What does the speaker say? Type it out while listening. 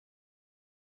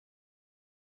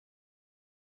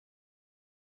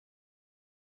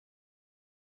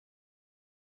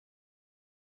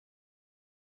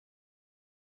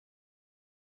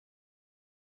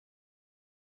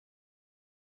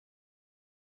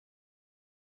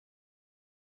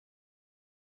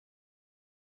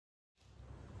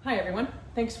Hi everyone,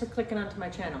 thanks for clicking onto my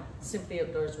channel, Simply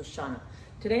Outdoors with Shauna.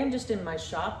 Today I'm just in my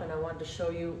shop and I wanted to show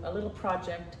you a little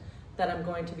project that I'm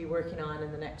going to be working on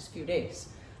in the next few days.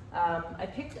 I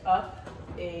picked up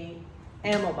a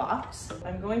ammo box.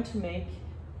 I'm going to make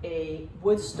a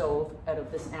wood stove out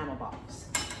of this ammo box.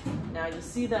 Now you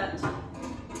see that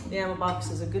the ammo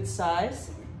box is a good size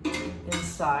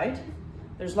inside.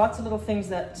 There's lots of little things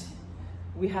that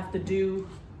we have to do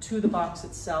to the box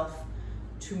itself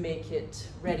to make it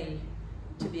ready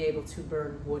to be able to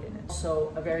burn wood in it.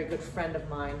 So a very good friend of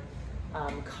mine,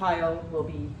 Kyle, will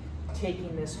be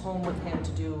taking this home with him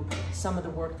to do some of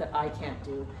the work that I can't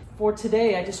do. For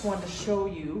today, I just wanted to show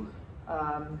you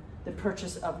the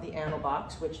purchase of the ammo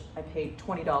box, which I paid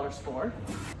 $20 for.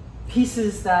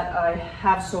 Pieces that I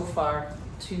have so far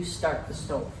to start the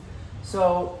stove.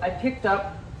 So I picked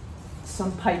up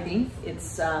some piping.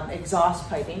 It's exhaust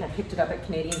piping. I picked it up at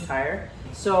Canadian Tire.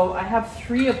 So I have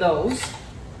 3 of those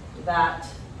that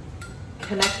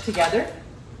connect together,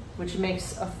 which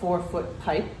makes a 4-foot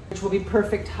pipe, which will be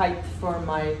perfect height for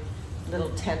my little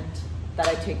tent that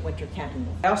I take winter camping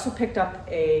with. I also picked up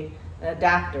an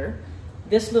adapter.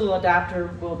 This little adapter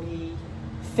will be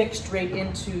fixed right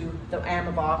into the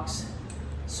ammo box,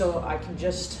 so I can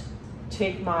just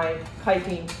take my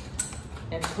piping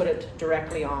and put it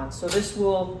directly on. So this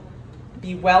will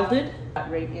be welded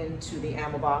right into the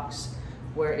ammo box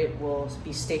where it will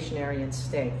be stationary and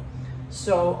stay.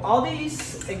 So all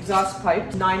these exhaust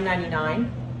pipes,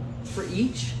 $9.99 for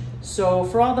each. So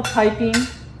for all the piping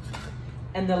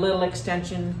and the little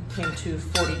extension came to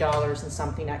 $40 and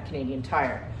something at Canadian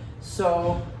Tire.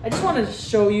 So I just wanted to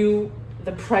show you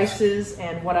the prices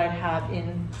and what I have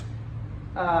in,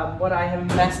 what I have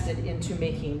invested into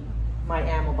making my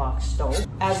ammo box stove.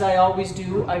 As I always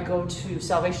do, I go to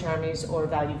Salvation Armies or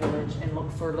Value Village and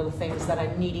look for little things that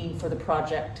I'm needing for the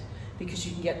project, because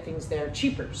you can get things there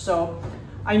cheaper. So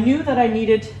I knew that I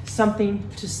needed something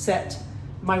to set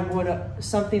my wood up,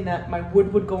 something that my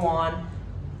wood would go on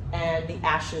and the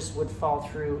ashes would fall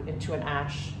through into an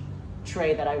ash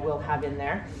tray that I will have in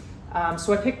there.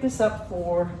 So I picked this up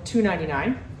for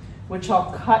 $2.99, which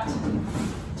I'll cut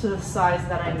to the size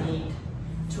that I need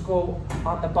to go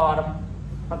on the bottom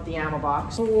of the ammo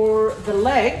box. For the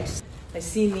legs, I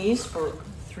seen these for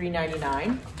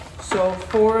 $3.99. So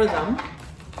 4 of them,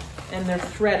 and they're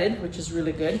threaded, which is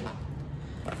really good,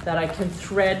 that I can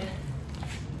thread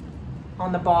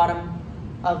on the bottom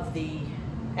of the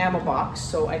ammo box,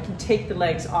 so I can take the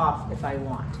legs off if I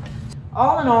want.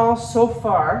 All in all, so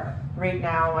far, right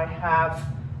now I have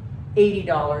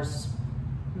 $80,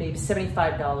 maybe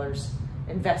 $75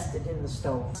 invested in the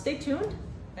stove. Stay tuned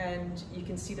and you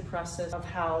can see the process of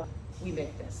how we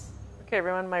make this. Okay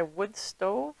everyone, my wood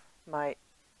stove, my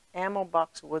ammo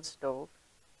box wood stove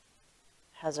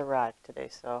has arrived today,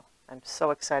 so I'm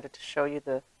so excited to show you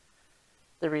the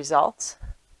results.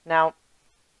 Now,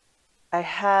 I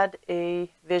had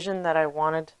a vision that I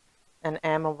wanted an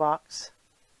ammo box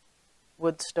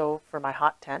wood stove for my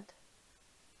hot tent,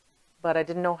 but I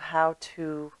didn't know how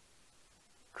to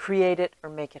create it or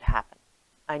make it happen.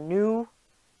 I knew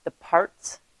the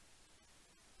parts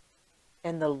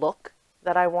and the look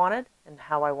that I wanted and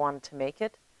how I wanted to make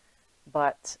it,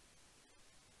 but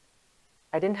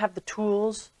I didn't have the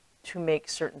tools to make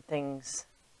certain things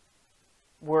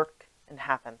work and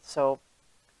happen. So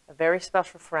a very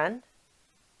special friend,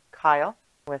 Kyle,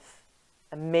 with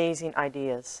amazing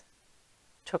ideas,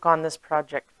 took on this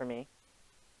project for me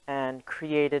and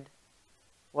created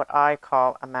what I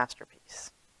call a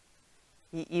masterpiece.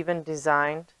 He even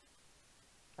designed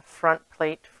a front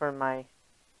plate for my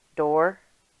door,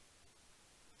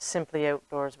 Simply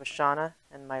Outdoors with Shauna,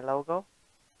 and my logo.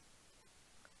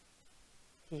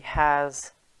 He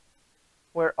has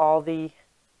where all the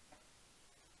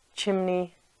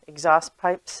chimney exhaust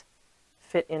pipes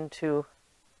fit into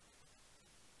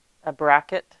a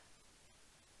bracket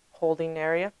holding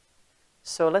area.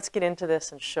 So let's get into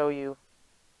this and show you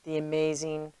the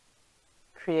amazing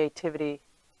creativity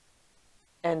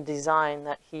and design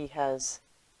that he has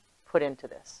put into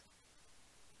this.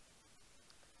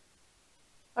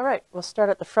 All right, we'll start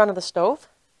at the front of the stove.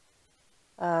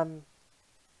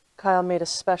 Kyle made a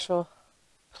special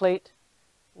plate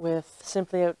with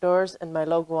Simply Outdoors and my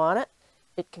logo on it.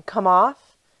 It can come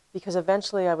off because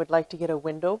eventually I would like to get a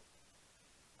window,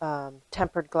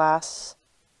 tempered glass,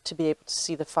 to be able to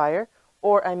see the fire,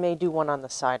 or I may do one on the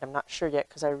side. I'm not sure yet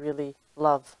because I really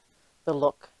love the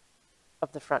look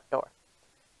of the front door.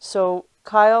 So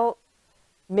Kyle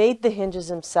made the hinges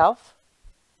himself,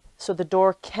 so the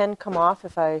door can come off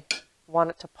if I want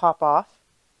it to pop off.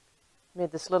 Made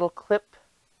this little clip.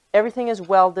 Everything is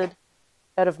welded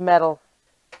out of metal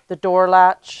the door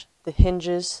latch, the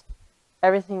hinges,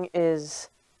 everything is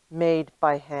made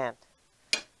by hand.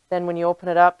 Then when you open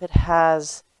it up, it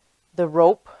has the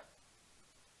rope,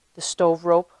 the stove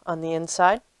rope on the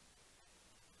inside.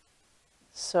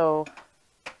 So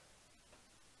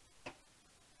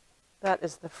that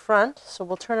is the front. So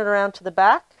we'll turn it around to the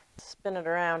back, spin it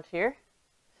around here.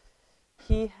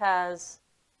 He has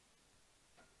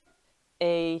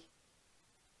a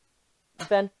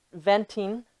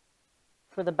venting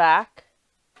for the back.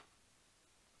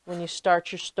 When you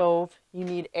start your stove, you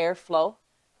need airflow.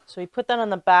 So we put that on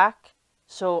the back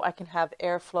so I can have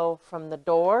airflow from the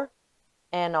door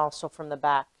and also from the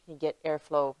back. You get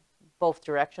airflow both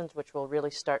directions, which will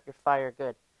really start your fire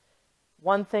good.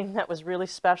 One thing that was really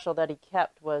special that he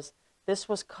kept was this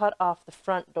was cut off the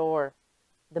front door,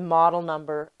 the model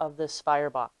number of this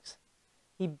firebox.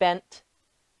 He bent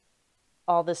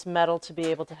all this metal to be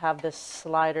able to have this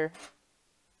slider.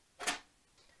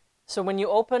 So when you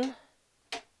open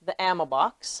the ammo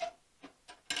box,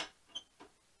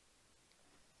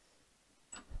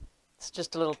 it's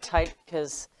just a little tight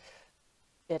because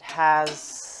it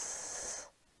has,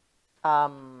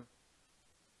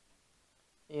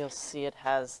 you'll see it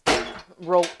has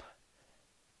rope.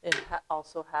 It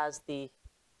also has the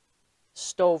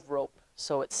stove rope,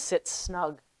 so it sits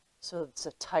snug, so it's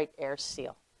a tight air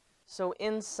seal. So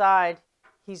inside,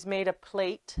 he's made a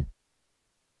plate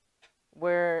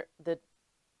where the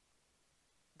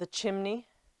chimney,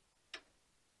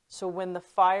 so when the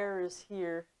fire is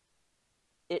here,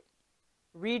 it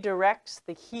redirects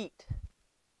the heat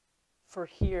for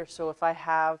here. So if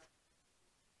I'm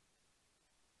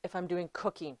doing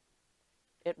cooking,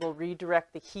 it will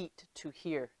redirect the heat to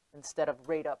here instead of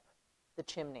right up the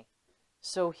chimney.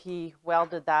 So he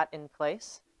welded that in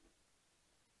place.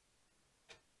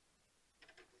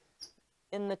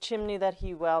 In the chimney that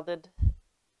he welded,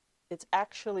 it's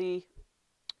actually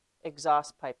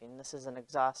exhaust piping. This is an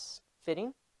exhaust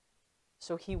fitting.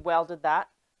 So he welded that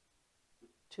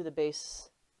to the base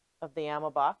of the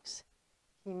ammo box.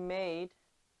 He made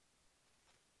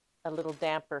a little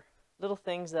damper, little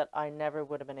things that I never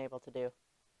would have been able to do.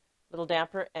 Little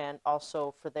damper, and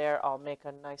also for there I'll make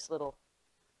a nice little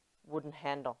wooden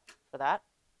handle for that.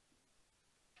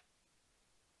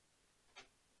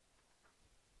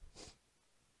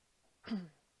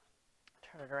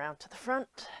 Turn it around to the front.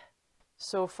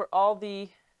 So for all the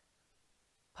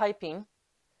piping,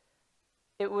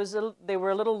 they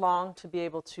were a little long to be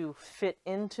able to fit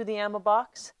into the ammo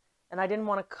box, and I didn't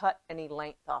want to cut any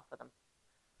length off of them.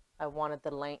 I wanted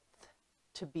the length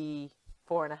to be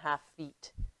 4.5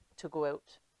 feet to go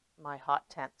out my hot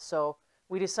tent. So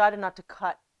we decided not to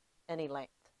cut any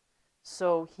length.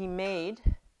 So he made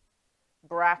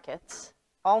brackets,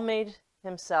 all made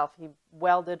himself. He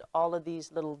welded all of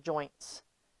these little joints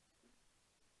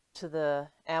to the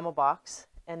ammo box,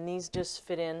 and these just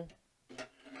fit in.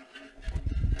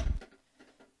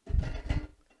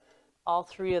 All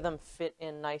three of them fit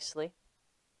in nicely,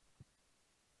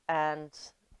 and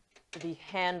the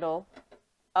handle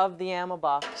of the ammo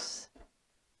box,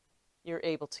 you're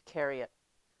able to carry it.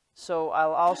 So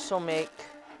I'll also make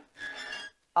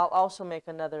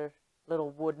another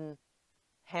little wooden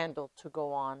handle to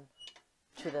go on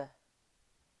to the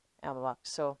ammo box,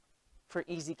 so for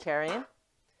easy carrying.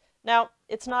 Now,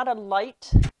 it's not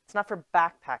it's not for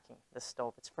backpacking, this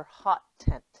stove. It's for hot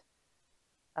tent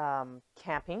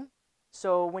camping.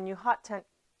 So when you hot tent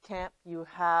camp, you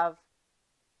have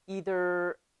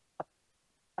either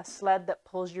a sled that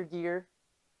pulls your gear.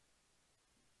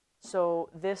 So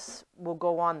this will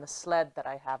go on the sled that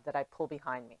I have that I pull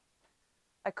behind me.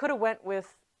 I could have went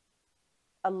with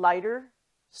a lighter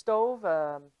stove,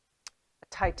 a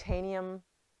titanium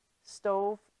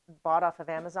stove bought off of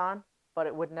Amazon, but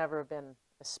it would never have been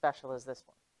as special as this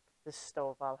one. This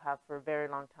stove I'll have for a very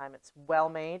long time. It's well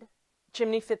made.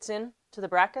 Chimney fits in to the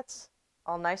brackets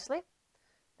all nicely,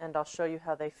 and I'll show you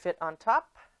how they fit on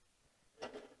top.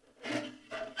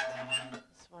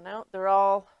 This one out. They're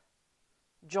all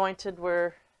jointed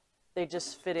where they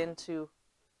just fit into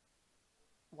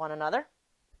one another.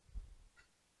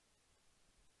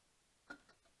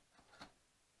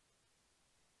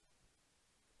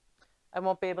 I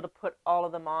won't be able to put all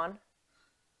of them on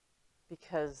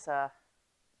because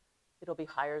it'll be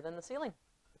higher than the ceiling.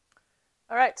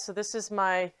 All right, so this is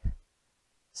my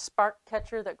spark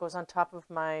catcher that goes on top of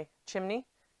my chimney.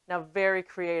 Now, very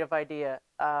creative idea.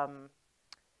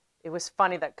 It was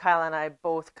funny that Kyle and I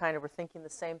both kind of were thinking the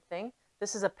same thing.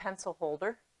 This is a pencil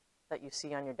holder that you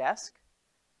see on your desk.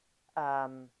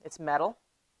 It's metal.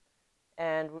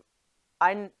 And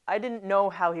I didn't know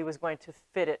how he was going to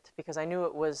fit it because I knew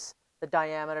it was, the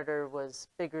diameter was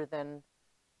bigger than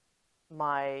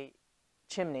my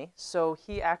chimney. So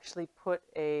he actually put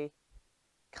a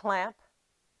clamp,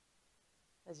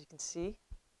 as you can see,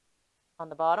 on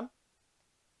the bottom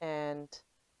and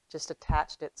just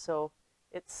attached it. So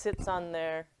it sits on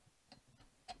there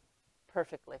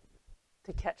perfectly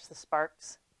to catch the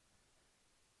sparks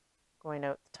going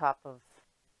out the top of.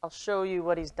 I'll show you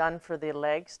what he's done for the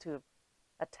legs to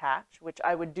attach, which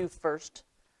I would do first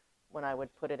when I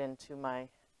would put it into my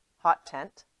hot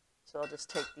tent. So I'll just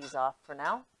take these off for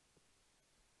now.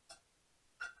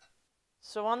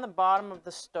 So on the bottom of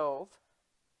the stove,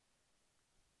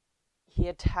 he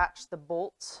attached the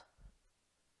bolts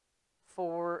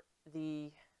for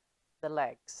the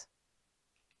legs.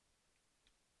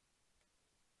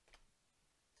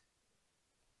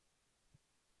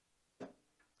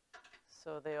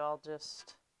 So they all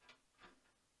just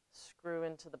screw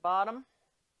into the bottom.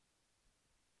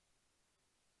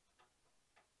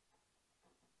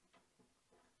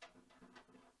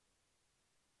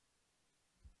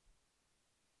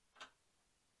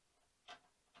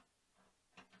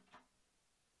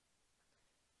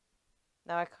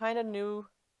 Now I kind of knew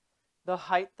the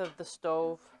height of the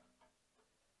stove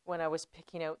when I was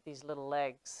picking out these little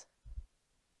legs.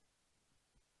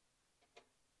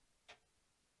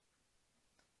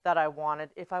 That I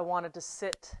wanted, if I wanted to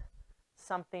sit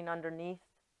something underneath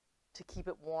to keep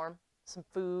it warm, some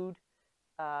food,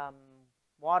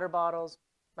 water bottles,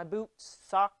 my boots,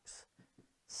 socks.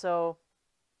 So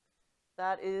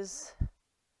that is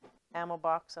ammo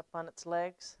box up on its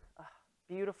legs.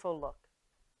 Beautiful look.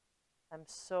 I'm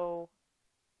so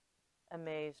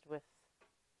amazed with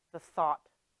the thought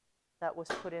that was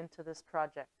put into this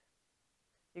project.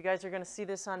 You guys are going to see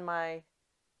this on my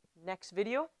next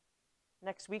video.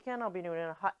 Next weekend, I'll be doing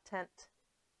a hot tent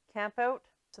camp out.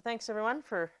 So thanks everyone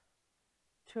for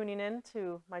tuning in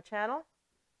to my channel.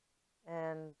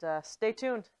 And stay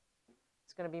tuned.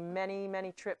 It's going to be many,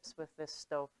 many trips with this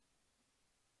stove.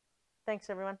 Thanks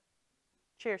everyone.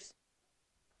 Cheers.